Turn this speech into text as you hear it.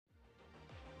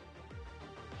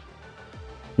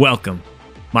Welcome.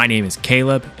 My name is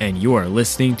Caleb, and you are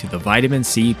listening to the Vitamin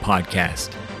C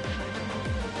Podcast.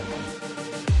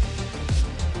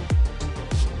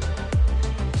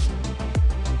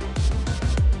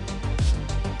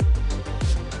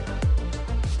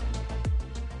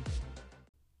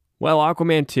 Well,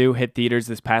 Aquaman 2 hit theaters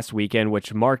this past weekend,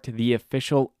 which marked the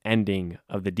official ending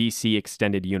of the DC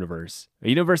Extended Universe. A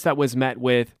universe that was met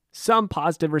with some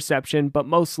positive reception, but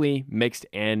mostly mixed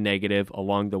and negative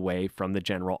along the way from the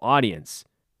general audience.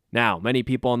 Now, many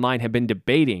people online have been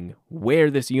debating where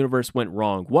this universe went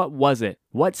wrong. What was it?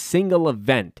 What single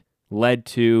event led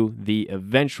to the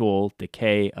eventual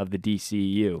decay of the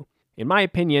DCEU? In my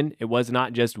opinion, it was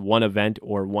not just one event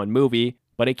or one movie,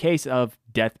 but a case of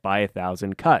death by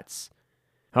 1,000 cuts.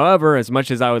 However, as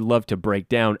much as I would love to break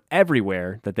down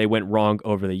everywhere that they went wrong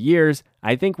over the years,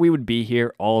 I think we would be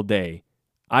here all day.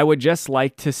 I would just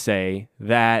like to say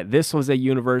that this was a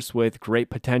universe with great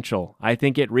potential. I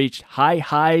think it reached high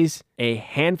highs a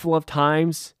handful of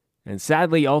times, and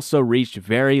sadly also reached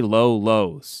very low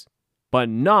lows, but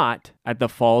not at the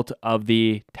fault of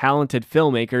the talented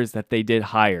filmmakers that they did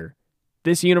hire.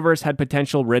 This universe had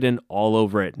potential written all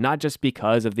over it, not just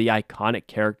because of the iconic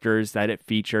characters that it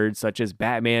featured, such as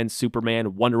Batman,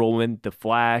 Superman, Wonder Woman, The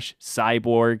Flash,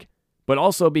 Cyborg, but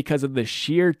also because of the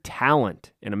sheer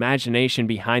talent and imagination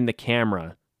behind the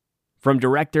camera. From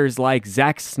directors like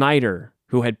Zack Snyder,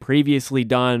 who had previously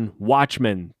done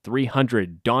Watchmen,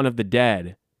 300, Dawn of the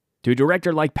Dead, to a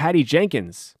director like Patty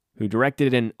Jenkins, who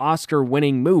directed an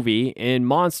Oscar-winning movie in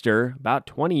Monster about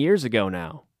 20 years ago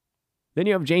now. Then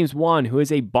you have James Wan, who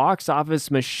is a box office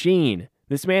machine.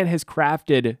 This man has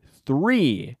crafted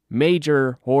 3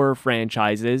 major horror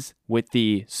franchises with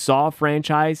the Saw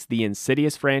franchise, the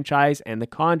Insidious franchise, and the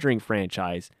Conjuring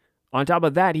franchise. On top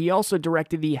of that, he also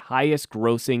directed the highest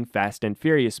grossing Fast and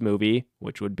Furious movie,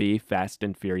 which would be Fast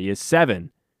and Furious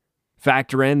 7.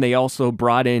 Factor in, they also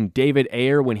brought in David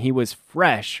Ayer when he was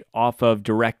fresh off of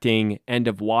directing End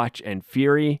of Watch and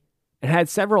Fury, and had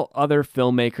several other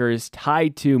filmmakers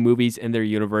tied to movies in their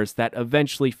universe that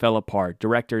eventually fell apart.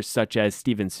 Directors such as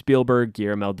Steven Spielberg,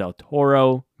 Guillermo del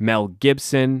Toro, Mel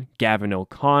Gibson, Gavin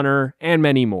O'Connor, and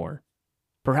many more.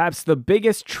 Perhaps the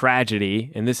biggest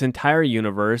tragedy in this entire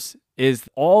universe is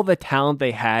all the talent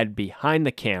they had behind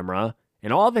the camera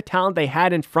and all the talent they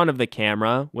had in front of the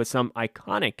camera, with some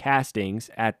iconic castings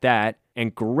at that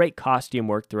and great costume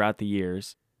work throughout the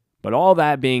years. But all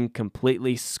that being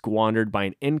completely squandered by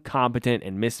an incompetent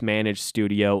and mismanaged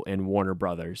studio in Warner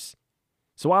Brothers.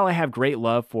 So while I have great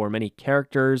love for many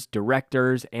characters,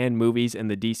 directors, and movies in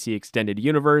the DC Extended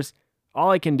Universe, all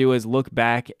I can do is look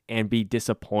back and be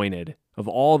disappointed of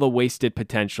all the wasted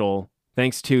potential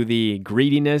thanks to the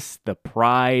greediness, the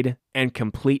pride, and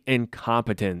complete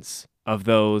incompetence of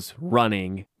those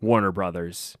running Warner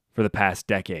Brothers for the past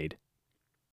decade.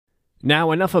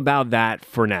 Now, enough about that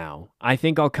for now. I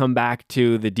think I'll come back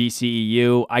to the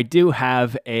DCEU. I do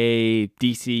have a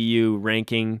DCEU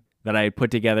ranking that I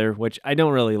put together, which I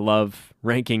don't really love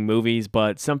ranking movies,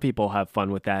 but some people have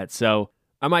fun with that. So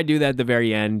I might do that at the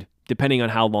very end, depending on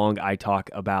how long I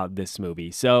talk about this movie.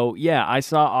 So yeah, I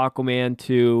saw Aquaman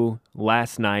 2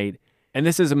 last night. And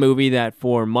this is a movie that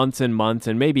for months and months,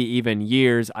 and maybe even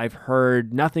years, I've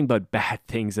heard nothing but bad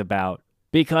things about.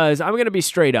 Because I'm going to be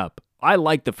straight up. I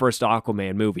liked the first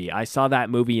Aquaman movie. I saw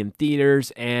that movie in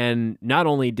theaters, and not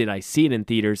only did I see it in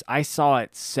theaters, I saw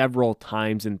it several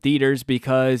times in theaters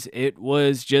because it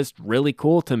was just really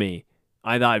cool to me.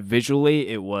 I thought visually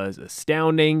it was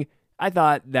astounding. I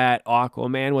thought that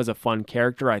Aquaman was a fun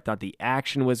character. I thought the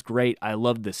action was great. I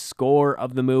loved the score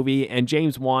of the movie, and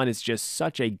James Wan is just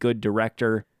such a good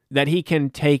director that he can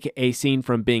take a scene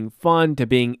from being fun to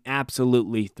being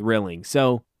absolutely thrilling.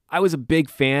 So I was a big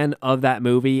fan of that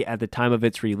movie at the time of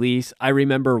its release. I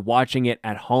remember watching it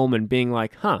at home and being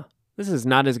like, this is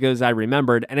not as good as I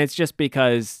remembered. And it's just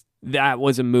because that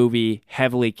was a movie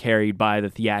heavily carried by the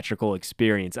theatrical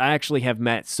experience. I actually have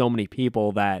met so many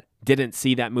people that didn't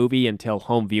see that movie until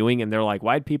home viewing, and they're like,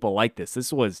 why'd people like this?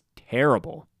 This was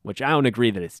terrible, which I don't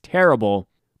agree that it's terrible,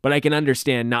 but I can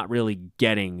understand not really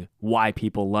getting why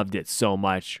people loved it so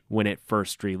much when it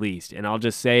first released. And I'll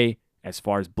just say, as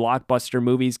far as blockbuster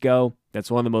movies go,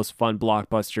 that's one of the most fun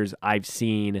blockbusters I've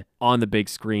seen on the big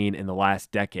screen in the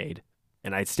last decade.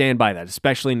 And I stand by that,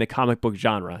 especially in the comic book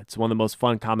genre. It's one of the most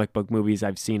fun comic book movies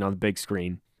I've seen on the big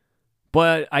screen.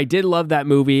 But I did love that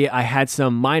movie. I had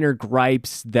some minor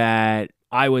gripes that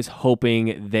I was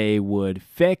hoping they would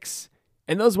fix.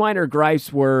 And those minor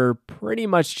gripes were pretty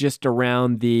much just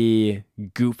around the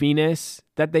goofiness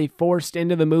that they forced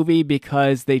into the movie,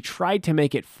 because they tried to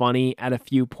make it funny at a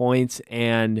few points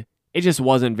and it just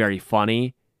wasn't very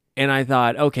funny. And I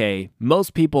thought, okay,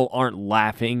 most people aren't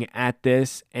laughing at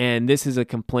this, and this is a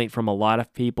complaint from a lot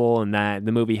of people, and that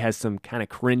the movie has some kind of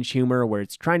cringe humor where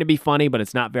it's trying to be funny, but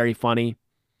it's not very funny.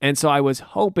 And so I was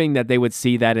hoping that they would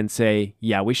see that and say,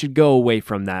 yeah, we should go away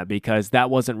from that because that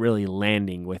wasn't really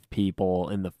landing with people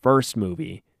in the first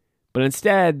movie. But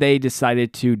instead, they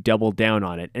decided to double down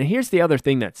on it. And here's the other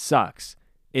thing that sucks,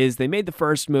 is they made the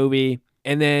first movie,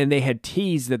 and then they had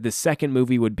teased that the second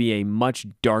movie would be a much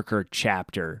darker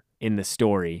chapter in the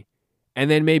story.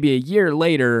 And then maybe a year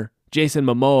later, Jason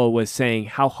Momoa was saying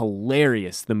how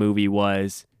hilarious the movie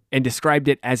was and described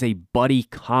it as a buddy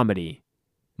comedy.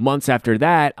 Months after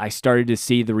that, I started to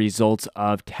see the results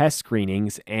of test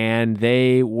screenings, and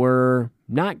they were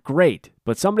not great.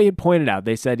 But somebody had pointed out,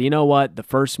 they said, you know what? The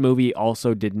first movie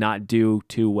also did not do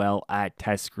too well at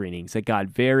test screenings. It got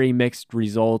very mixed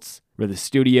results where the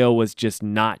studio was just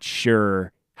not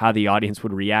sure how the audience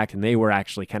would react, and they were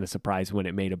actually kind of surprised when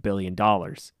it made $1 billion.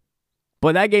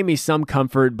 But that gave me some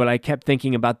comfort, but I kept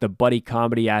thinking about the buddy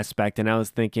comedy aspect, and I was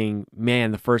thinking,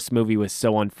 man, the first movie was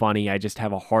so unfunny. I just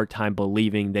have a hard time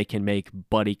believing they can make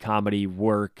buddy comedy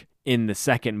work in the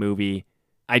second movie.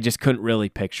 I just couldn't really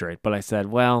picture it, but I said,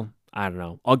 well, I don't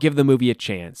know. I'll give the movie a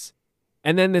chance.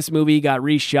 And then this movie got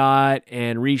reshot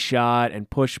and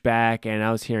pushed back, and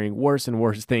I was hearing worse and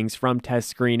worse things from test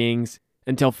screenings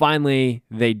until finally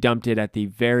they dumped it at the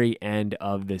very end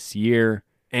of this year.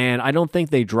 And I don't think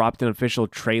they dropped an official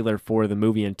trailer for the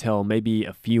movie until maybe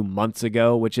a few months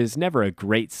ago, which is never a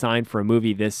great sign for a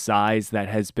movie this size that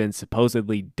has been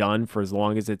supposedly done for as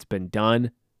long as it's been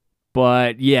done.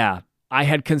 But yeah, I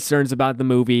had concerns about the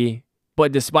movie.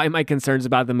 But despite my concerns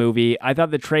about the movie, I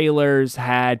thought the trailers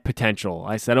had potential.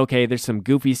 I said, okay, there's some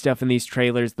goofy stuff in these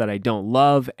trailers that I don't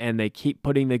love, and they keep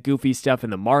putting the goofy stuff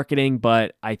in the marketing.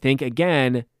 But I think,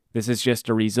 again, this is just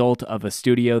a result of a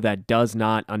studio that does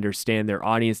not understand their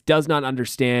audience, does not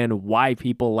understand why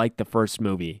people like the first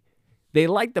movie. They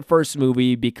liked the first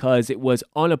movie because it was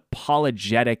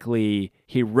unapologetically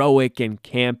heroic and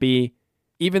campy.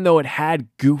 Even though it had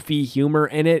goofy humor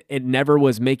in it, it never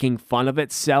was making fun of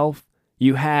itself.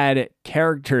 You had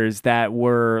characters that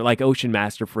were like Ocean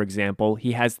Master, for example.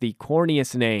 He has the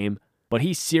corniest name, but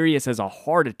he's serious as a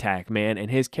heart attack, man, and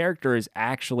his character is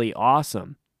actually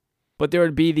awesome. But there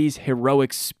would be these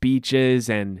heroic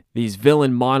speeches and these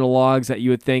villain monologues that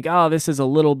you would think, oh, this is a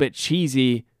little bit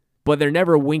cheesy, but they're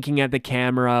never winking at the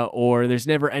camera, or there's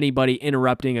never anybody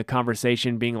interrupting a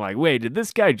conversation being like, wait, did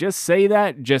this guy just say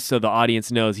that? Just so the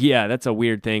audience knows, yeah, that's a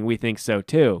weird thing. We think so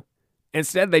too.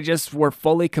 Instead, they just were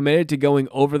fully committed to going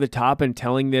over the top and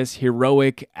telling this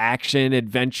heroic action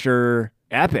adventure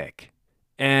epic.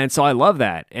 And so I love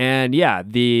that. And yeah,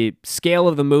 the scale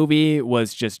of the movie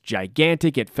was just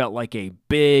gigantic. It felt like a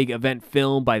big event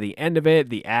film by the end of it.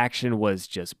 The action was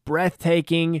just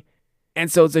breathtaking. And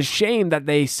so it's a shame that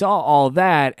they saw all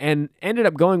that and ended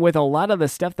up going with a lot of the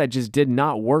stuff that just did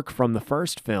not work from the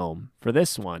first film for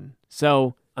this one.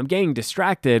 So I'm getting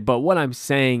distracted, but what I'm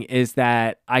saying is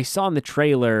that I saw in the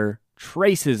trailer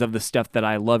traces of the stuff that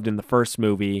I loved in the first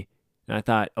movie, and I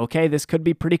thought, okay, this could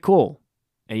be pretty cool.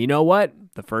 And you know what?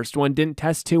 The first one didn't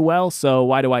test too well, so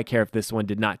why do I care if this one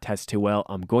did not test too well?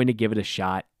 I'm going to give it a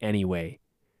shot anyway.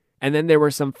 And then there were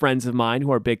some friends of mine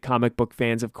who are big comic book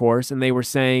fans, of course, and they were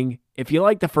saying, if you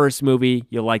like the first movie,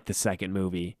 you'll like the second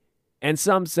movie. And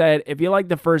some said, if you like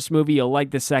the first movie, you'll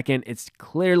like the second. It's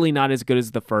clearly not as good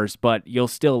as the first, but you'll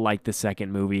still like the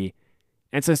second movie.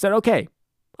 And so I said, okay,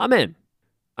 I'm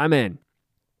in.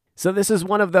 So this is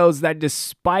one of those that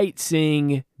despite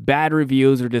seeing bad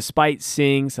reviews or despite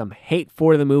seeing some hate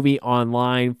for the movie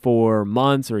online for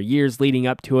months or years leading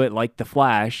up to it, like The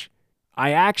Flash,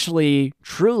 I actually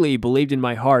truly believed in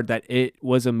my heart that it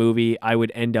was a movie I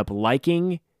would end up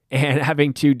liking and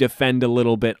having to defend a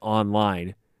little bit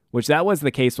online. Which that was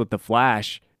the case with The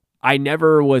Flash. I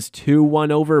never was too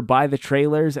won over by the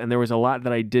trailers, and there was a lot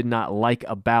that I did not like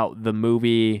about the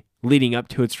movie leading up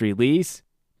to its release.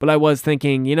 But I was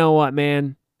thinking, you know what,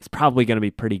 man? It's probably going to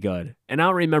be pretty good. And I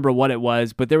don't remember what it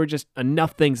was, but there were just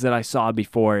enough things that I saw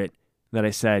before it that I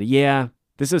said, yeah,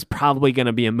 this is probably going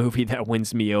to be a movie that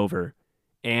wins me over.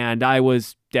 And I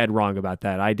was dead wrong about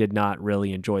that. I did not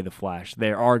really enjoy The Flash.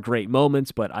 There are great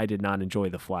moments, but I did not enjoy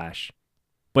The Flash.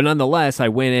 But nonetheless, I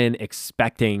went in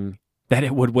expecting that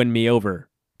it would win me over.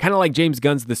 Kind of like James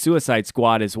Gunn's The Suicide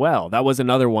Squad as well. That was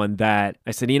another one that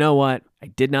I said, you know what? I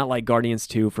did not like Guardians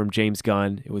 2 from James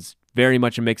Gunn. It was very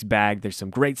much a mixed bag. There's some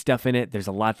great stuff in it. There's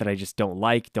a lot that I just don't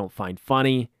like, don't find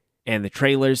funny. And the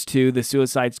trailers to The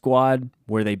Suicide Squad,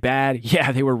 were they bad?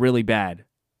 Yeah, they were really bad.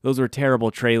 Those were terrible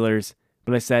trailers.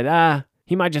 But I said,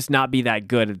 he might just not be that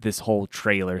good at this whole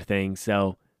trailer thing.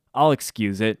 So I'll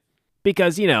excuse it.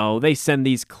 Because, they send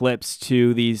these clips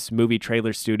to these movie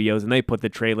trailer studios and they put the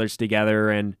trailers together.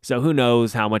 And so who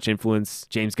knows how much influence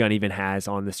James Gunn even has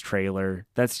on this trailer.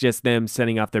 That's just them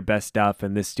sending off their best stuff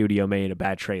and this studio made a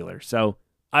bad trailer. So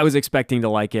I was expecting to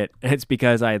like it. And it's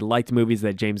because I had liked movies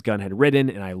that James Gunn had written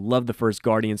and I loved the first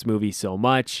Guardians movie so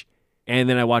much. And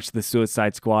then I watched the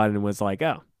Suicide Squad and was like,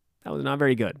 oh, that was not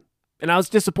very good. And I was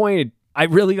disappointed. I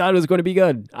really thought it was going to be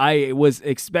good. I was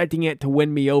expecting it to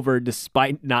win me over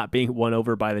despite not being won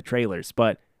over by the trailers.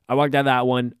 But I walked out of that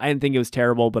one. I didn't think it was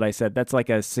terrible, but I said that's like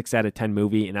a 6 out of 10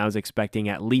 movie, and I was expecting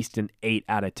at least an 8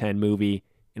 out of 10 movie,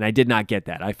 and I did not get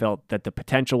that. I felt that the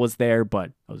potential was there,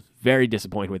 but I was very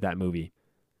disappointed with that movie.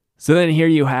 So then here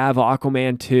you have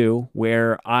Aquaman 2,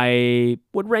 where I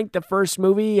would rank the first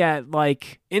movie at,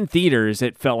 in theaters,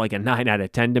 it felt like a 9 out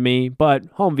of 10 to me, but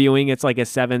home viewing, it's like a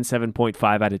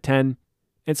 7.5 out of 10.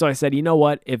 And so I said, you know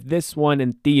what? If this one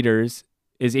in theaters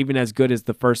is even as good as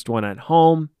the first one at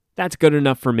home, that's good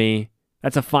enough for me.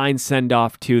 That's a fine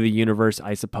send-off to the universe,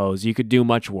 I suppose. You could do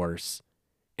much worse.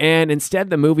 And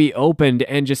instead, the movie opened,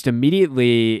 and just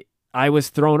immediately, I was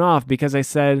thrown off because I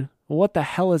said, well, what the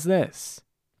hell is this?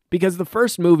 Because the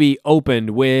first movie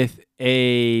opened with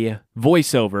a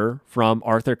voiceover from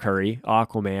Arthur Curry,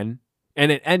 Aquaman,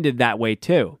 and it ended that way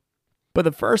too. But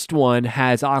the first one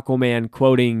has Aquaman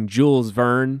quoting Jules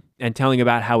Verne and telling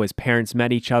about how his parents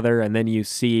met each other, and then you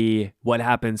see what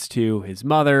happens to his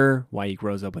mother, why he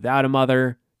grows up without a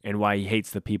mother, and why he hates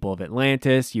the people of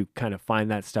Atlantis. You kind of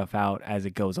find that stuff out as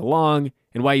it goes along,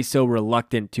 and why he's so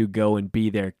reluctant to go and be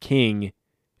their king,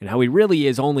 and how he really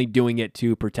is only doing it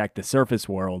to protect the surface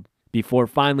world before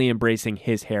finally embracing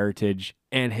his heritage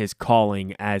and his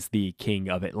calling as the king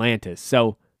of Atlantis.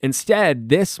 So instead,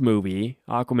 this movie,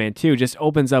 Aquaman 2, just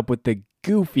opens up with the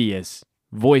goofiest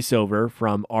voiceover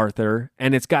from Arthur,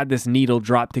 and it's got this needle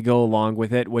drop to go along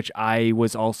with it, which I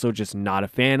was also just not a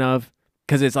fan of,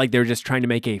 because it's like they're just trying to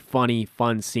make a funny,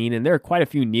 fun scene, and there are quite a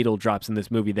few needle drops in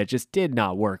this movie that just did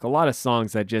not work. A lot of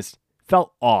songs that just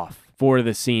felt off for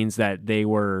the scenes that they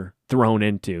were thrown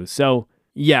into. So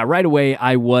yeah, right away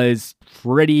I was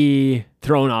pretty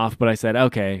thrown off, but I said,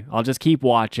 okay, I'll just keep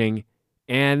watching.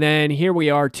 And then here we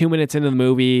are 2 minutes into the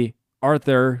movie.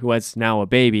 Arthur, who has now a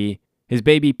baby, his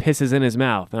baby pisses in his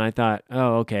mouth. And I thought,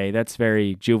 oh, okay, that's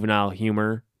very juvenile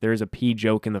humor. There's a pee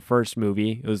joke in the first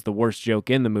movie. It was the worst joke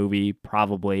in the movie,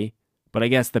 probably. But I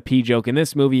guess the pee joke in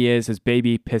this movie is his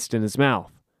baby pissed in his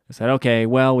mouth. I said, okay,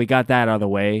 well, we got that out of the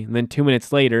way. And then 2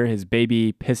 minutes later, his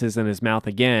baby pisses in his mouth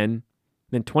again.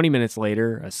 Then 20 minutes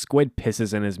later, a squid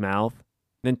pisses in his mouth.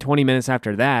 Then 20 minutes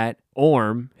after that,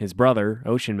 Orm, his brother,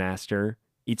 Ocean Master,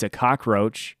 eats a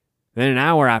cockroach. Then an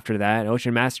hour after that,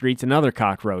 Ocean Master eats another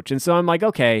cockroach. And so I'm like,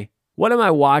 okay, what am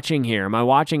I watching here? Am I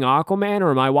watching Aquaman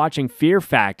or am I watching Fear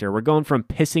Factor? We're going from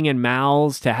pissing in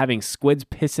mouths to having squids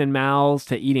piss in mouths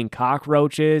to eating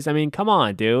cockroaches. I mean, come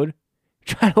on, dude.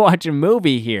 Trying to watch a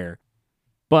movie here.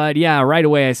 But yeah, right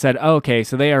away I said, okay,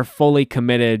 so they are fully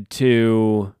committed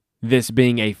to this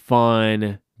being a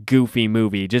fun, goofy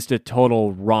movie, just a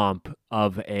total romp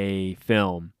of a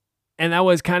film. And that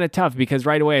was kind of tough because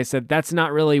right away I said, that's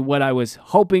not really what I was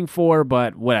hoping for,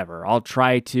 but whatever. I'll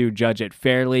try to judge it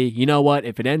fairly. You know what?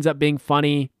 If it ends up being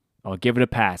funny, I'll give it a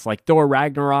pass. Like Thor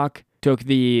Ragnarok took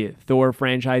the Thor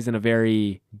franchise in a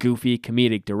very goofy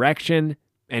comedic direction.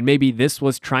 And maybe this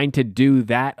was trying to do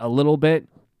that a little bit.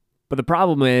 But the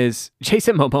problem is,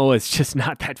 Jason Momoa is just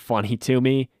not that funny to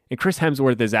me. And Chris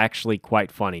Hemsworth is actually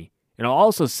quite funny. And I'll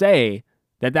also say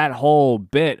that that whole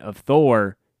bit of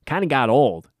Thor kind of got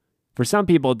old. For some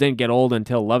people, it didn't get old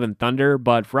until Love and Thunder.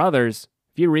 But for others,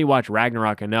 if you rewatch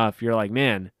Ragnarok enough, you're like,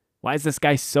 man, why is this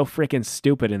guy so freaking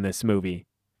stupid in this movie?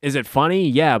 Is it funny?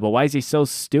 Yeah, but why is he so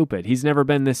stupid? He's never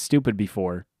been this stupid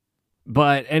before.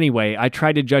 But anyway, I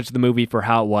tried to judge the movie for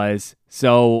how it was.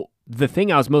 So the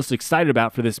thing I was most excited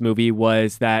about for this movie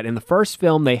was that in the first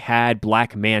film, they had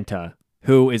Black Manta,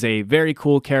 who is a very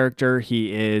cool character.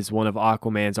 He is one of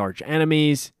Aquaman's arch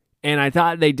enemies. And I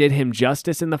thought they did him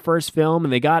justice in the first film,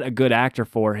 and they got a good actor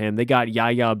for him. They got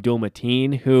Yahya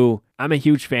Abdul-Mateen, who I'm a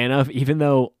huge fan of, even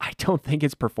though I don't think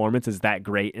his performance is that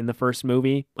great in the first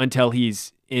movie until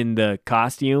he's in the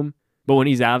costume. But when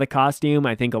he's out of the costume,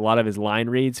 I think a lot of his line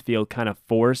reads feel kind of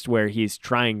forced, where he's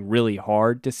trying really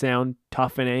hard to sound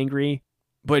tough and angry,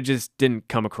 but it just didn't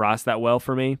come across that well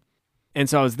for me. And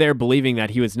so I was there believing that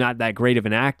he was not that great of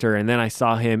an actor, and then I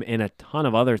saw him in a ton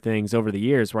of other things over the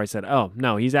years where I said, oh,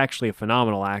 no, he's actually a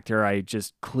phenomenal actor. I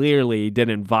just clearly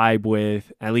didn't vibe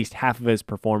with at least half of his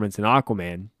performance in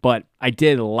Aquaman, but I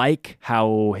did like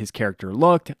how his character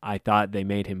looked. I thought they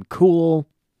made him cool.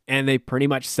 And they pretty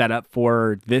much set up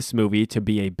for this movie to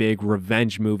be a big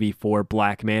revenge movie for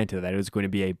Black Manta. That it was going to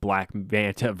be a Black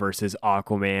Manta versus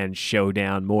Aquaman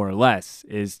showdown, more or less,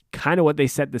 is kind of what they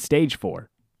set the stage for.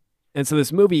 And so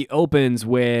this movie opens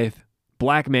with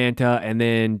Black Manta and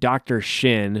then Dr.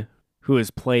 Shin, who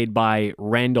is played by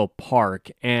Randall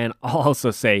Park. And I'll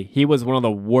also say he was one of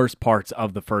the worst parts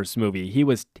of the first movie. He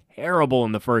was terrible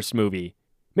in the first movie.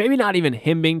 Maybe not even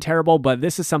him being terrible, but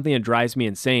this is something that drives me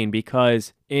insane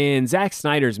because in Zack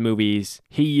Snyder's movies,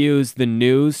 he used the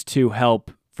news to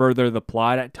help further the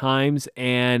plot at times.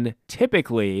 And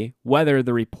typically, whether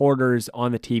the reporters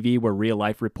on the TV were real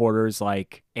life reporters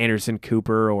like Anderson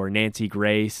Cooper or Nancy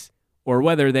Grace, or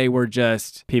whether they were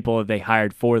just people that they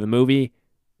hired for the movie,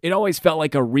 it always felt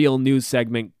like a real news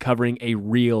segment covering a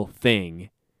real thing.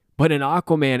 But in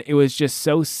Aquaman, it was just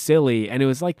so silly, and it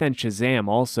was like then Shazam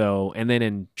also, and then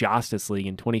in Justice League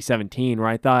in 2017, where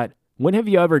I thought, when have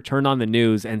you ever turned on the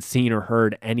news and seen or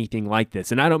heard anything like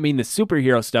this? And I don't mean the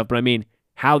superhero stuff, but I mean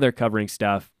how they're covering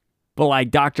stuff. But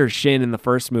like Dr. Shin in the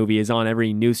first movie is on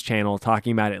every news channel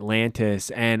talking about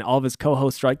Atlantis, and all of his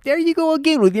co-hosts are like, there you go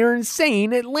again with your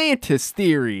insane Atlantis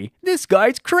theory. This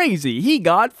guy's crazy. He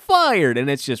got fired. And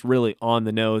it's just really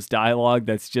on-the-nose dialogue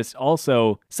that's just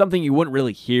also something you wouldn't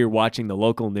really hear watching the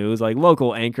local news. Like,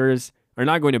 local anchors are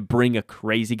not going to bring a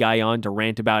crazy guy on to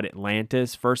rant about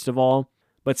Atlantis, first of all.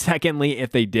 But secondly,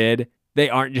 if they did, they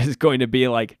aren't just going to be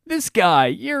like, this guy,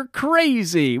 you're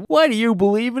crazy. Why do you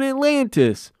believe in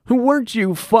Atlantis? Weren't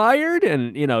you fired?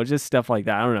 And, just stuff like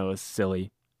that. I don't know. It's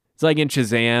silly. It's like in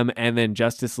Shazam and then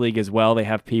Justice League as well. They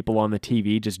have people on the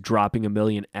TV just dropping a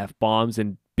million F-bombs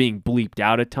and being bleeped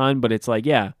out a ton. But it's like,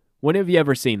 yeah, when have you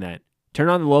ever seen that? Turn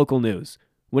on the local news.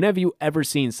 When have you ever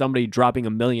seen somebody dropping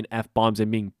a million F-bombs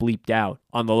and being bleeped out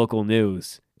on the local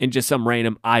news in just some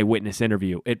random eyewitness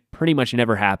interview? It pretty much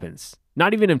never happens.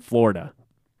 Not even in Florida.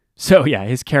 So yeah,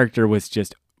 his character was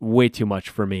just way too much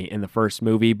for me in the first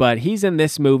movie, but he's in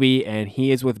this movie and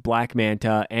he is with Black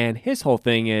Manta, and his whole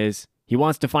thing is he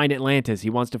wants to find Atlantis. He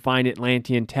wants to find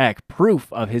Atlantean tech,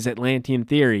 proof of his Atlantean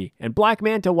theory. And Black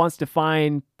Manta wants to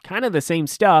find kind of the same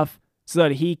stuff so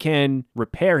that he can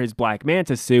repair his Black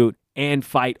Manta suit and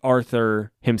fight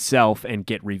Arthur himself and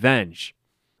get revenge.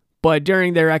 But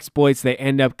during their exploits, they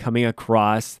end up coming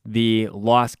across the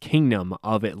Lost Kingdom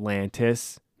of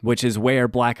Atlantis, which is where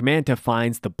Black Manta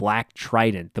finds the Black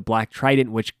Trident. The Black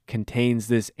Trident, which contains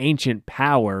this ancient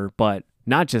power, but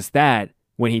not just that.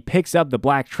 When he picks up the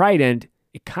Black Trident,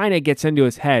 it kind of gets into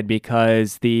his head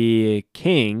because the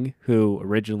king, who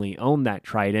originally owned that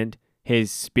trident,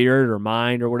 his spirit or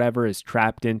mind or whatever is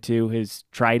trapped into his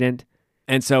trident.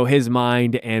 And so his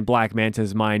mind and Black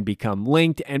Manta's mind become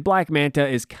linked, and Black Manta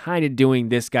is kind of doing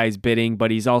this guy's bidding,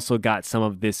 but he's also got some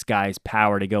of this guy's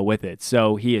power to go with it.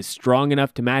 So he is strong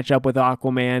enough to match up with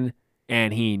Aquaman,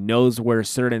 and he knows where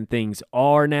certain things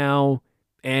are now,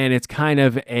 and it's kind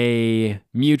of a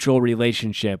mutual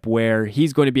relationship where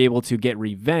he's going to be able to get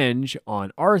revenge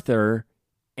on Arthur,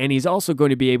 and he's also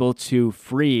going to be able to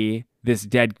free this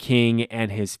dead king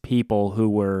and his people who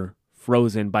were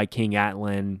frozen by King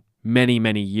Atlan many,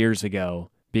 many years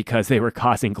ago because they were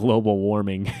causing global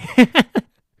warming.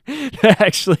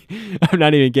 Actually, I'm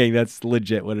not even kidding. That's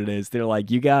legit what it is. They're like,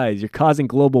 you guys, you're causing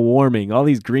global warming, all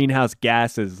these greenhouse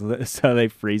gases, so they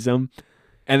freeze them.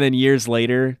 And then years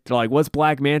later, they're like, what's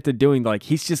Black Manta doing? Like,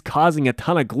 he's just causing a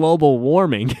ton of global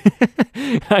warming.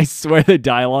 I swear the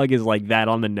dialogue is like that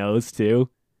on the nose, too.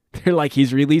 They're like,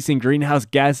 he's releasing greenhouse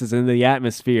gases into the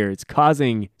atmosphere. It's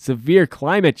causing severe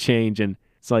climate change. And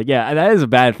it's like, yeah, that is a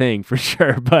bad thing for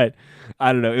sure. But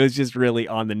I don't know. It was just really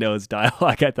on the nose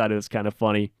dialogue. I thought it was kind of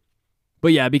funny.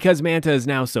 But yeah, because Manta is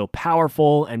now so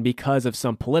powerful and because of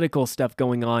some political stuff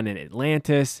going on in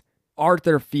Atlantis,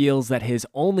 Arthur feels that his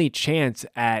only chance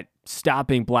at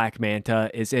stopping Black Manta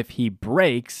is if he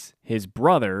breaks his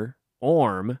brother,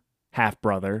 Orm,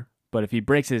 half-brother. But if he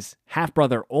breaks his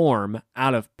half-brother Orm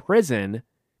out of prison,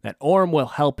 that Orm will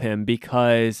help him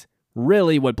because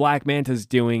really what Black Manta's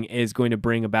doing is going to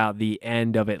bring about the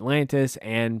end of Atlantis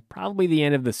and probably the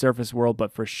end of the surface world,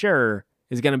 but for sure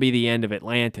is going to be the end of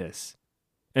Atlantis.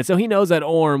 And so he knows that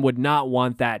Orm would not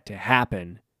want that to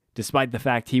happen. Despite the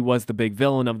fact he was the big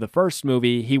villain of the first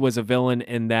movie, he was a villain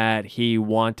in that he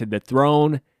wanted the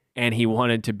throne and he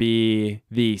wanted to be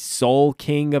the sole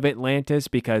king of Atlantis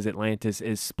because Atlantis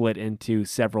is split into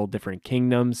several different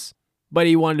kingdoms. But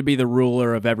he wanted to be the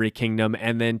ruler of every kingdom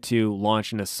and then to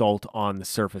launch an assault on the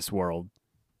surface world.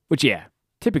 Which, yeah,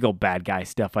 typical bad guy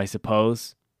stuff, I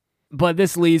suppose. But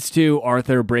this leads to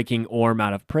Arthur breaking Orm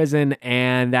out of prison,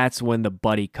 and that's when the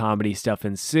buddy comedy stuff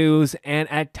ensues.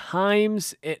 And at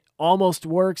times, it almost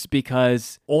works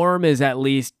because Orm is at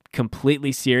least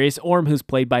completely serious. Orm, who's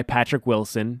played by Patrick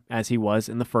Wilson, as he was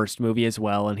in the first movie as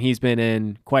well, and he's been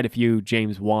in quite a few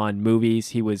James Wan movies.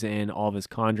 He was in all of his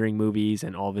Conjuring movies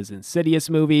and all of his Insidious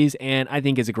movies, and I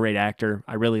think is a great actor.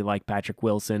 I really like Patrick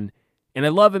Wilson. And I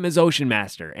love him as Ocean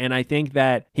Master, and I think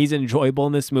that he's enjoyable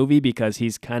in this movie because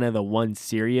he's kind of the one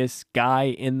serious guy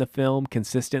in the film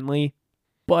consistently.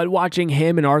 But watching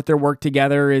him and Arthur work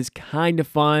together is kind of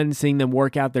fun, seeing them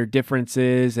work out their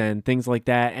differences and things like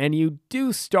that. And you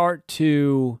do start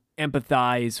to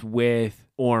empathize with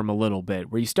Orm a little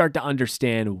bit, where you start to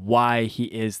understand why he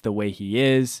is the way he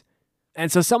is.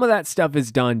 And so some of that stuff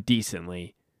is done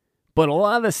decently. But a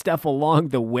lot of the stuff along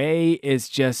the way is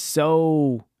just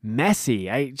so messy.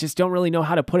 I just don't really know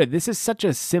how to put it. This is such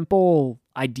a simple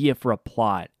idea for a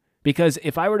plot, because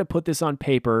if I were to put this on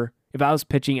paper, if I was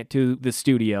pitching it to the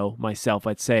studio myself,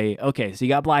 I'd say, okay, so you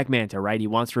got Black Manta, right? He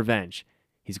wants revenge.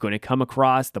 He's going to come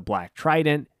across the Black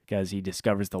Trident because he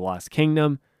discovers the Lost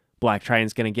Kingdom. Black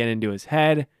Trident's going to get into his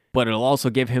head, but it'll also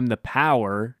give him the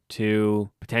power to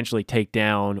potentially take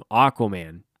down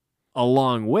Aquaman.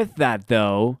 Along with that,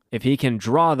 though, if he can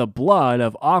draw the blood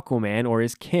of Aquaman or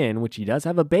his kin, which he does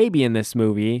have a baby in this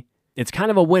movie, it's kind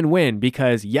of a win-win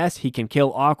because, yes, he can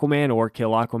kill Aquaman or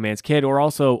kill Aquaman's kid, or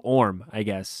also Orm, I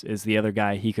guess, is the other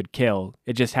guy he could kill.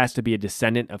 It just has to be a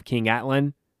descendant of King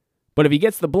Atlan. But if he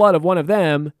gets the blood of one of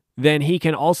them, then he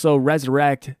can also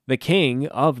resurrect the king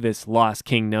of this lost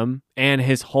kingdom and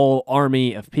his whole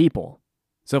army of people.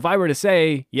 So if I were to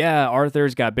say, yeah,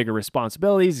 Arthur's got bigger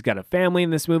responsibilities, he's got a family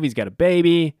in this movie, he's got a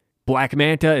baby, Black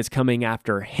Manta is coming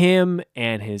after him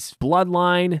and his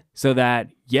bloodline so that,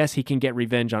 yes, he can get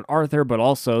revenge on Arthur, but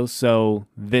also so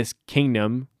this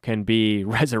kingdom can be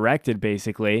resurrected,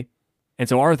 basically. And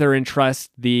so Arthur entrusts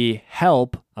the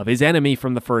help of his enemy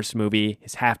from the first movie,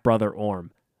 his half-brother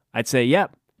Orm. I'd say,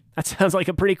 yep, that sounds like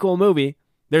a pretty cool movie.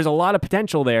 There's a lot of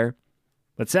potential there.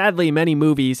 But sadly, many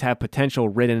movies have potential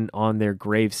written on their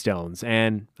gravestones,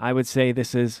 and I would say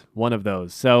this is one of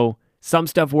those. So some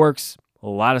stuff works, a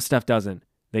lot of stuff doesn't.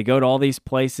 They go to all these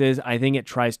places. I think it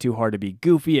tries too hard to be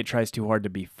goofy. It tries too hard to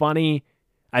be funny.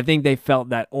 I think they felt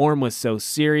that Orm was so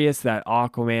serious that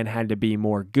Aquaman had to be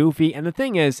more goofy. And the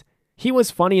thing is, he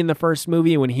was funny in the first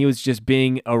movie when he was just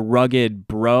being a rugged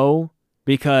bro.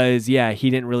 Because, yeah,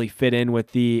 he didn't really fit in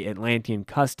with the Atlantean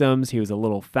customs. He was a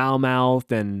little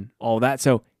foul-mouthed and all that.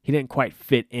 So he didn't quite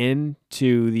fit in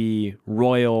to the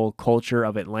royal culture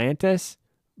of Atlantis.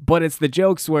 But it's the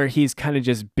jokes where he's kind of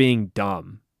just being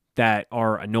dumb that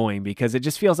are annoying because it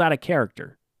just feels out of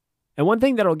character. And one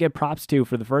thing that I'll give props to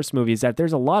for the first movie is that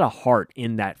there's a lot of heart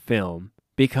in that film.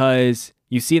 Because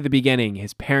you see at the beginning,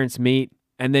 his parents meet.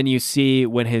 And then you see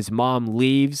when his mom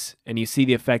leaves, and you see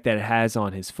the effect that it has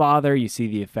on his father. You see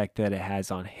the effect that it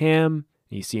has on him.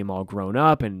 You see him all grown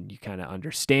up, and you kind of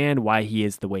understand why he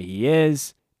is the way he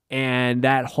is. And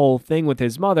that whole thing with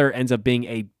his mother ends up being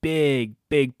a big,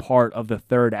 big part of the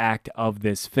third act of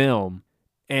this film.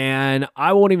 And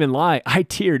I won't even lie, I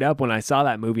teared up when I saw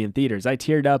that movie in theaters. I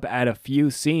teared up at a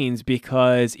few scenes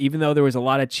because even though there was a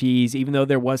lot of cheese, even though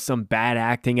there was some bad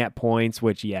acting at points,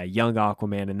 which, yeah, young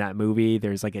Aquaman in that movie,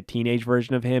 there's like a teenage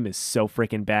version of him, is so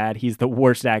freaking bad. He's the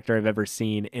worst actor I've ever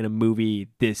seen in a movie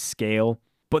this scale.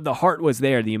 But the heart was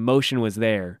there, the emotion was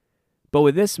there. But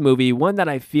with this movie, one that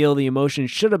I feel the emotion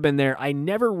should have been there, I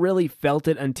never really felt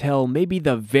it until maybe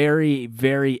the very,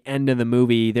 very end of the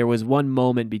movie. There was one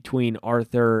moment between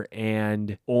Arthur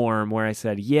and Orm where I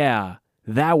said, yeah,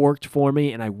 that worked for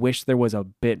me, and I wish there was a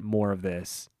bit more of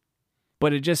this.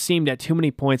 But it just seemed at too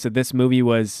many points that this movie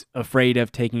was afraid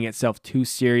of taking itself too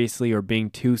seriously or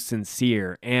being too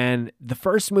sincere. And the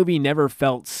first movie never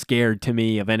felt scared to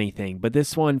me of anything, but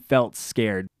this one felt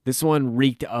scared. This one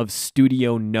reeked of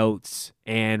studio notes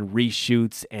and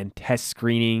reshoots and test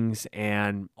screenings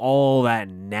and all that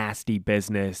nasty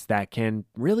business that can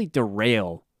really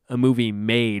derail a movie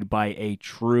made by a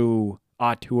true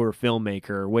auteur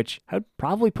filmmaker, which I'd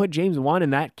probably put James Wan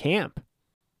in that camp.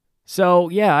 So,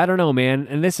 yeah, I don't know, man.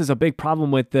 And this is a big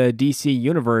problem with the DC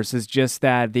universe, is just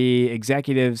that the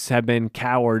executives have been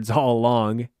cowards all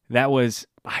along. That was,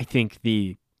 I think,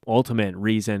 the ultimate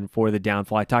reason for the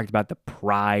downfall. I talked about the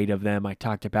pride of them. I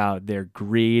talked about their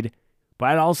greed. But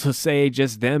I'd also say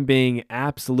just them being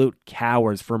absolute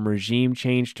cowards from regime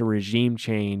change to regime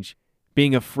change,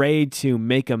 being afraid to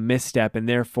make a misstep, and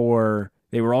therefore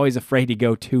they were always afraid to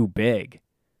go too big.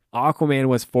 Aquaman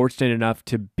was fortunate enough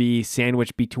to be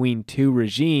sandwiched between two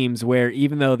regimes where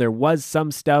even though there was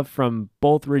some stuff from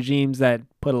both regimes that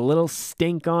put a little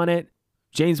stink on it,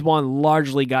 James Wan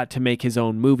largely got to make his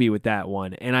own movie with that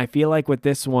one. And I feel like with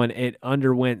this one, it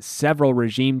underwent several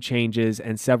regime changes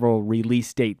and several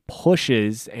release date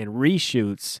pushes and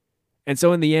reshoots. And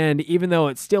so in the end, even though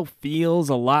it still feels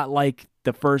a lot like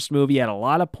the first movie at a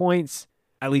lot of points,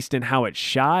 at least in how it's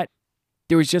shot,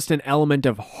 there was just an element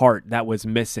of heart that was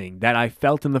missing that I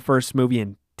felt in the first movie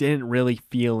and didn't really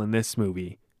feel in this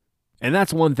movie. And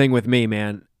that's one thing with me,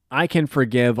 man. I can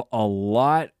forgive a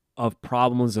lot of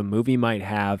problems a movie might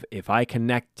have if I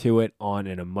connect to it on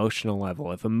an emotional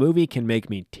level. If a movie can make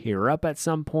me tear up at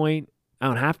some point, I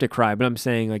don't have to cry, but I'm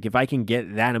saying like if I can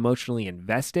get that emotionally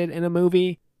invested in a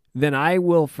movie, then I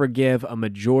will forgive a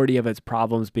majority of its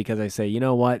problems because I say, you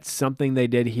know what, something they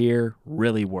did here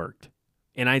really worked.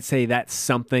 And I'd say that's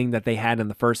something that they had in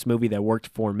the first movie that worked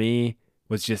for me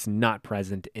was just not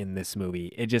present in this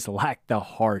movie. It just lacked the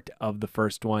heart of the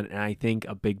first one. And I think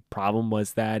a big problem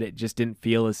was that it just didn't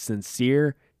feel as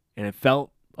sincere and it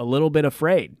felt a little bit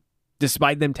afraid.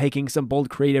 Despite them taking some bold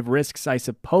creative risks, I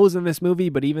suppose, in this movie.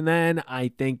 But even then,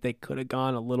 I think they could have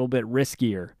gone a little bit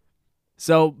riskier.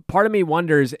 So part of me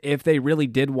wonders if they really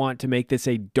did want to make this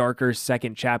a darker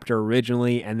second chapter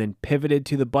originally and then pivoted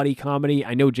to the buddy comedy.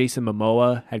 I know Jason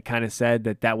Momoa had kind of said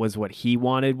that that was what he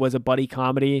wanted was a buddy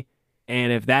comedy.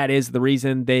 And if that is the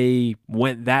reason they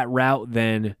went that route,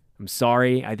 then I'm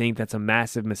sorry. I think that's a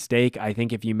massive mistake. I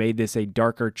think if you made this a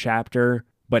darker chapter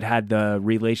but had the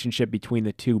relationship between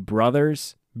the two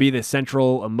brothers be the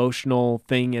central emotional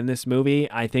thing in this movie,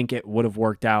 I think it would have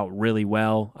worked out really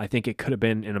well. I think it could have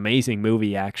been an amazing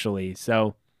movie, actually.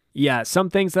 So, yeah, some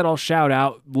things that I'll shout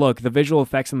out. Look, the visual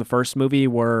effects in the first movie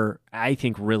were, I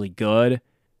think, really good.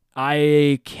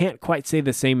 I can't quite say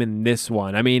the same in this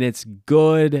one. I mean, it's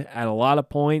good at a lot of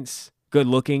points. Good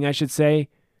looking, I should say.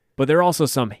 But there are also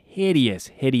some hideous,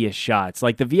 hideous shots.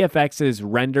 Like, the VFX is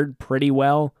rendered pretty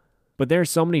well. But there are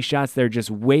so many shots that are just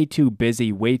way too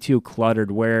busy, way too cluttered,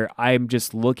 where I'm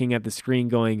just looking at the screen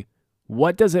going,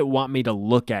 what does it want me to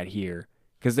look at here?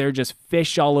 Because there are just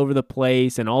fish all over the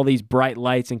place and all these bright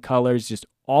lights and colors just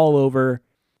all over.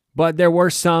 But there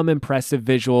were some impressive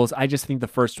visuals. I just think the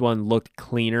first one looked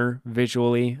cleaner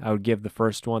visually. I would give the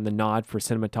first one the nod for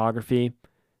cinematography.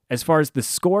 As far as the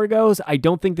score goes, I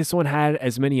don't think this one had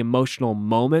as many emotional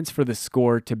moments for the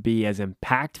score to be as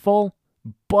impactful.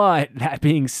 But that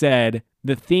being said,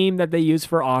 the theme that they use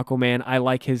for Aquaman, I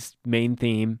like his main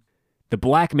theme. The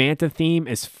Black Manta theme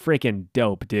is freaking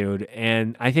dope, dude.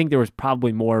 And I think there was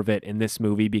probably more of it in this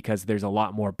movie because there's a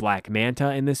lot more Black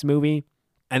Manta in this movie.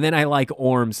 And then I like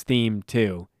Orm's theme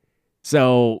too.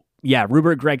 So yeah,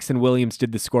 Rupert Gregson-Williams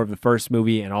did the score of the first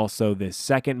movie and also this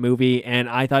second movie, and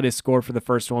I thought his score for the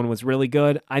first one was really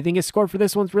good. I think his score for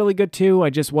this one's really good too. I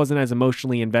just wasn't as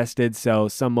emotionally invested, so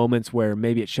some moments where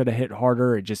maybe it should have hit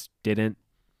harder, it just didn't.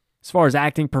 As far as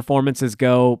acting performances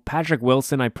go, Patrick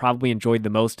Wilson I probably enjoyed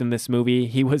the most in this movie.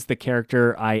 He was the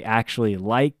character I actually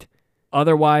liked.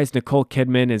 Otherwise, Nicole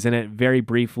Kidman is in it very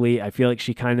briefly. I feel like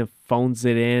she kind of phones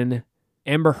it in.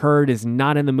 Amber Heard is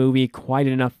not in the movie quite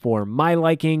enough for my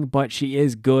liking, but she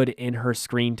is good in her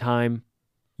screen time.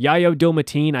 Yayo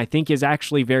Domatine, I think, is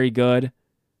actually very good.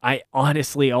 I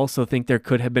honestly also think there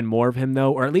could have been more of him,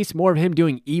 though, or at least more of him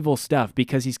doing evil stuff,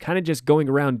 because he's kind of just going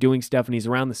around doing stuff, and he's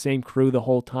around the same crew the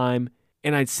whole time.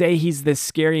 And I'd say he's this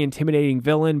scary, intimidating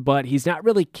villain, but he's not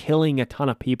really killing a ton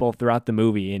of people throughout the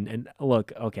movie. And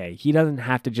look, okay, he doesn't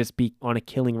have to just be on a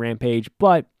killing rampage,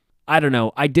 but I don't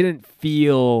know. I didn't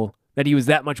feel that he was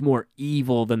that much more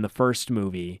evil than the first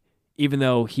movie, even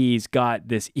though he's got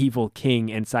this evil king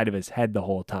inside of his head the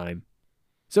whole time.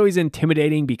 So he's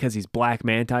intimidating because he's Black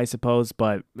Manta, I suppose,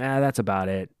 but that's about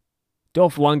it.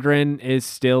 Dolph Lundgren is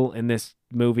still in this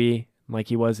movie like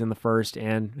he was in the first,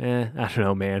 and I don't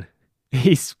know, man.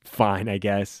 He's fine, I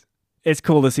guess. It's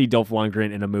cool to see Dolph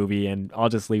Lundgren in a movie, and I'll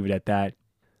just leave it at that.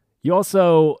 You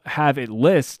also have it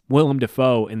list Willem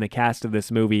Dafoe in the cast of this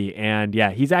movie, and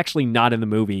yeah, he's actually not in the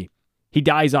movie. He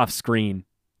dies off screen.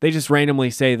 They just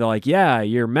randomly say, they're like, yeah,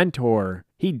 your mentor,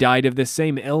 he died of this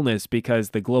same illness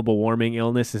because the global warming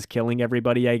illness is killing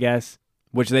everybody, I guess,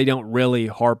 which they don't really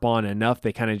harp on enough.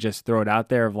 They kind of just throw it out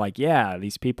there of like, yeah,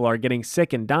 these people are getting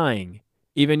sick and dying.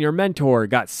 Even your mentor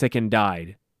got sick and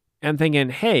died. And I'm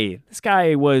thinking, hey, this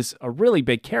guy was a really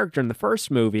big character in the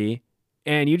first movie,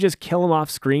 and you just kill him off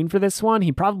screen for this one?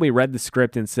 He probably read the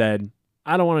script and said,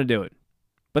 I don't want to do it.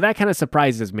 But that kind of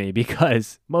surprises me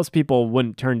because most people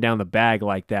wouldn't turn down the bag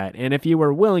like that. And if you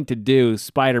were willing to do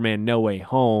Spider-Man No Way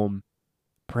Home,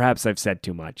 perhaps I've said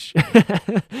too much.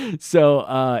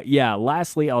 So, yeah,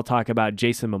 lastly, I'll talk about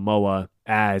Jason Momoa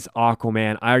as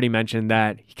Aquaman. I already mentioned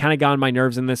that he kind of got on my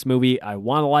nerves in this movie. I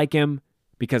want to like him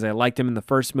because I liked him in the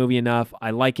first movie enough.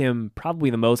 I like him probably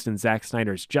the most in Zack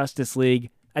Snyder's Justice League.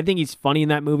 I think he's funny in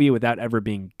that movie without ever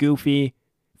being goofy.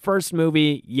 First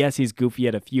movie, yes, he's goofy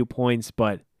at a few points,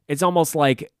 but it's almost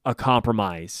like a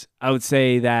compromise. I would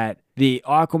say that the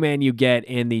Aquaman you get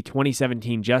in the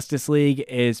 2017 Justice League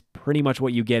is pretty much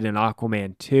what you get in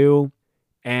Aquaman 2.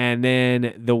 And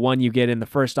then the one you get in the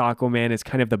first Aquaman is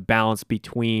kind of the balance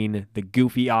between the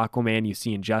goofy Aquaman you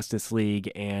see in Justice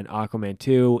League and Aquaman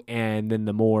 2, and then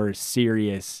the more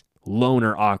serious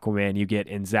loner Aquaman you get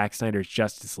in Zack Snyder's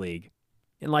Justice League.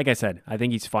 And like I said, I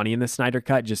think he's funny in the Snyder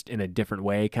Cut, just in a different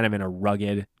way, kind of in a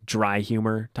rugged, dry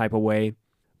humor type of way.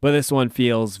 But this one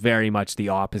feels very much the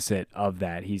opposite of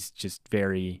that. He's just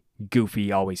very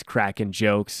goofy, always cracking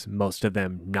jokes, most of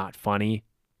them not funny.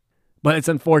 But it's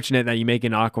unfortunate that you make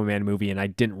an Aquaman movie, and I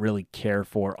didn't really care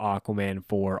for Aquaman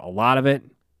for a lot of it.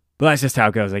 But that's just how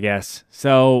it goes, I guess.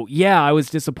 So, yeah, I was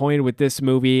disappointed with this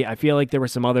movie. I feel like there were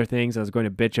some other things I was going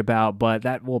to bitch about, but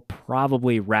that will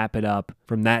probably wrap it up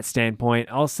from that standpoint.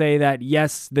 I'll say that,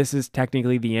 yes, this is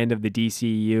technically the end of the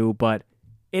DCEU, but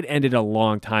it ended a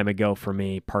long time ago for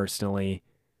me personally.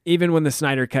 Even when the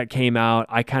Snyder Cut came out,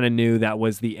 I kind of knew that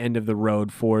was the end of the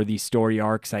road for the story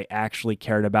arcs I actually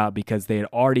cared about because they had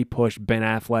already pushed Ben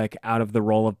Affleck out of the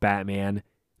role of Batman.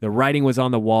 The writing was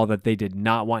on the wall that they did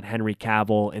not want Henry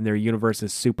Cavill in their universe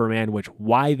as Superman, which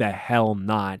why the hell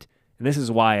not? And this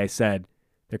is why I said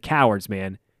they're cowards,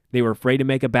 man. They were afraid to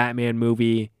make a Batman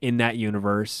movie in that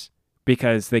universe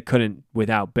because they couldn't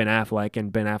without Ben Affleck,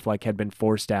 and Ben Affleck had been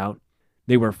forced out.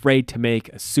 They were afraid to make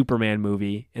a Superman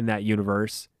movie in that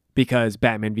universe because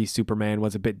Batman v Superman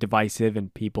was a bit divisive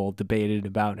and people debated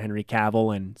about Henry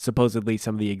Cavill, and supposedly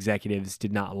some of the executives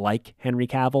did not like Henry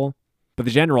Cavill, but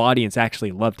the general audience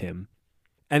actually loved him.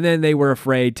 And then they were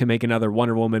afraid to make another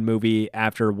Wonder Woman movie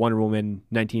after Wonder Woman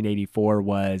 1984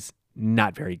 was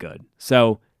not very good.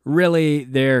 So really,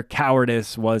 their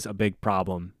cowardice was a big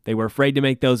problem. They were afraid to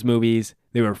make those movies.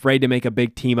 They were afraid to make a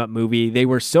big team-up movie. They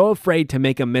were so afraid to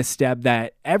make a misstep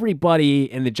that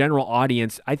everybody in the general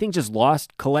audience, I think, just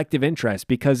lost collective interest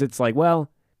because it's like, well,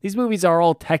 these movies are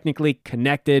all technically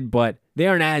connected, but they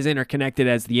aren't as interconnected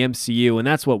as the MCU, and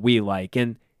that's what we like.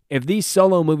 And if these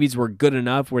solo movies were good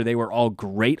enough where they were all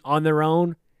great on their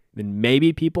own, then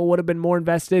maybe people would have been more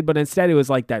invested. But instead, it was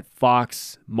like that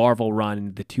Fox Marvel run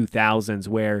in the 2000s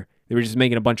where they were just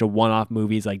making a bunch of one-off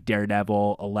movies like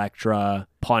Daredevil, Elektra,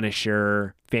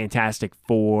 Punisher, Fantastic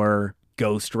Four,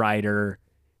 Ghost Rider,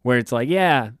 where it's like,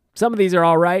 yeah, some of these are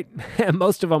all right.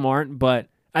 Most of them aren't, but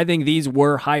I think these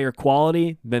were higher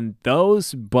quality than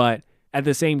those. But at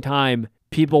the same time,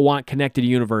 people want connected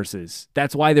universes.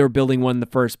 That's why they were building one in the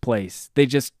first place. They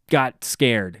just got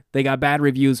scared. They got bad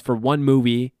reviews for one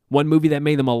movie that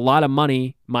made them a lot of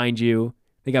money, mind you.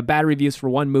 They got bad reviews for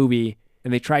one movie,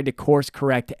 and they tried to course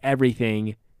correct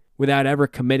everything without ever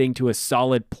committing to a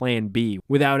solid plan B,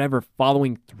 without ever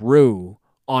following through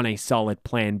on a solid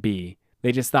plan B.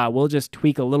 They just thought, we'll just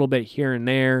tweak a little bit here and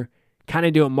there, kind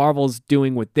of do what Marvel's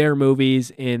doing with their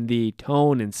movies in the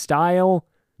tone and style,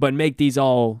 but make these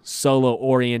all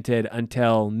solo-oriented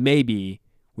until maybe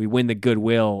we win the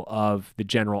goodwill of the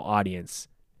general audience.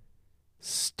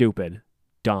 Stupid.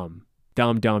 Dumb.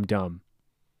 Dumb.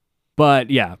 But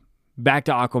yeah, back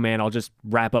to Aquaman, I'll just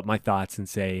wrap up my thoughts and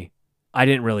say I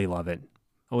didn't really love it.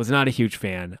 I was not a huge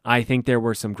fan. I think there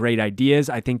were some great ideas.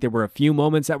 I think there were a few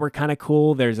moments that were kind of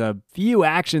cool. There's a few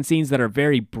action scenes that are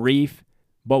very brief,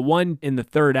 but one in the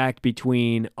third act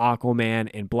between Aquaman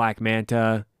and Black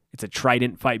Manta. It's a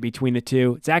trident fight between the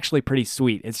two. It's actually pretty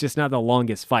sweet. It's just not the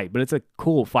longest fight, but it's a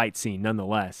cool fight scene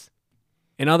nonetheless.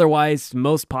 And otherwise,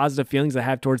 most positive feelings I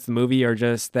have towards the movie are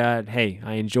just that, hey,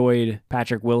 I enjoyed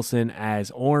Patrick Wilson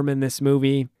as Orm in this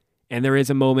movie. And there is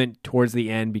a moment towards the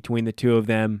end between the two of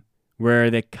them where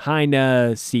they kind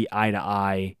of see eye to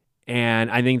eye.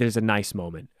 And I think there's a nice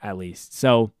moment, at least.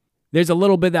 So there's a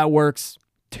little bit that works.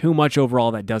 Too much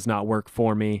overall that does not work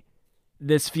for me.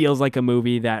 This feels like a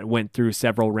movie that went through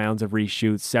several rounds of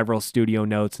reshoots, several studio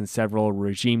notes, and several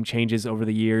regime changes over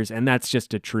the years, and that's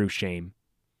just a true shame.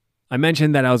 I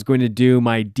mentioned that I was going to do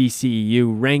my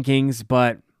DCEU rankings,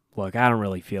 but look, I don't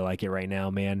really feel like it right now,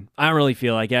 man. I don't really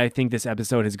feel like it. I think this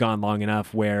episode has gone long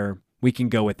enough where we can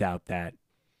go without that.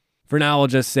 For now, I'll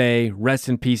just say, rest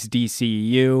in peace,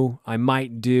 DCEU. I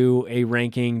might do a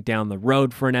ranking down the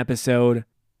road for an episode.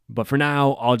 But for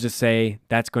now, I'll just say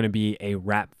that's going to be a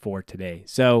wrap for today.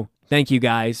 So thank you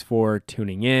guys for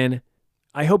tuning in.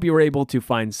 I hope you were able to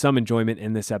find some enjoyment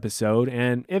in this episode,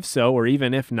 and if so, or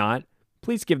even if not,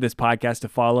 please give this podcast a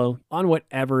follow on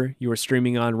whatever you are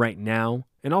streaming on right now,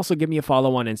 and also give me a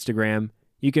follow on Instagram.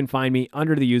 You can find me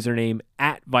under the username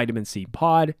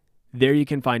 @VitaminCPod. There you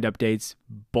can find updates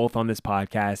both on this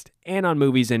podcast and on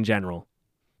movies in general.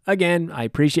 Again, I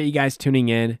appreciate you guys tuning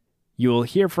in. You will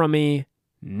hear from me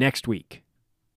next week.